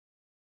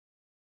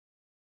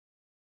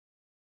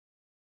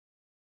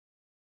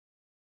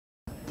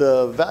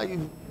The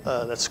value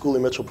that Schooley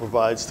Mitchell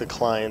provides to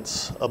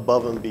clients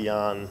above and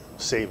beyond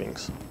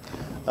savings.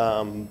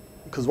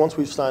 Because once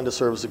we've signed a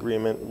service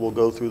agreement, we'll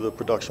go through the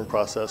production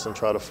process and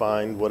try to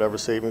find whatever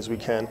savings we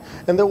can.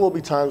 And there will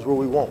be times where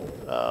we won't.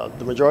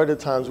 The majority of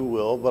the times we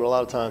will, but a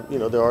lot of times,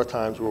 there are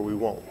times where we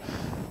won't.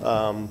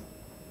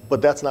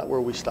 But that's not where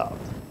we stop.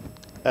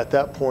 At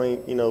that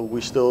point,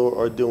 we still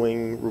are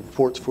doing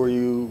reports for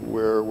you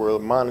where we're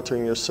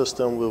monitoring your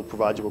system. We'll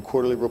provide you with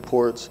quarterly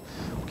reports.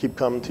 We'll keep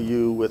coming to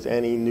you with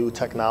any new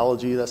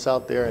technology that's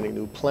out there, any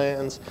new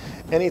plans,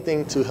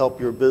 anything to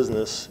help your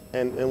business,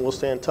 and we'll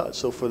stay in touch.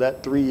 So for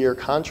that 3-year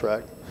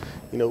contract,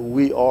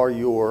 we are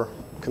your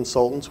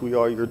consultants, we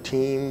are your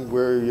team,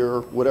 we're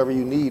your whatever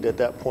you need at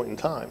that point in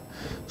time.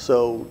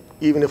 So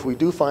even if we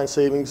do find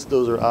savings,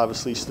 those are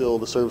obviously still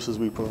the services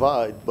we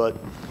provide, but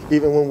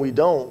even when we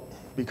don't,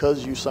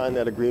 because you signed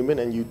that agreement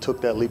and you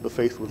took that leap of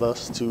faith with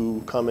us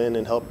to come in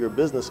and help your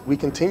business, we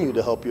continue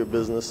to help your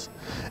business,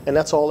 and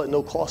that's all at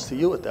no cost to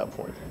you at that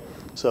point.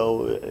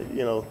 So,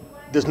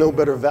 there's no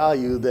better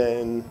value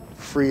than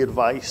free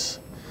advice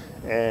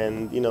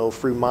and,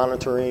 free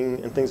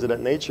monitoring and things of that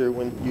nature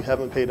when you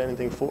haven't paid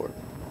anything for it.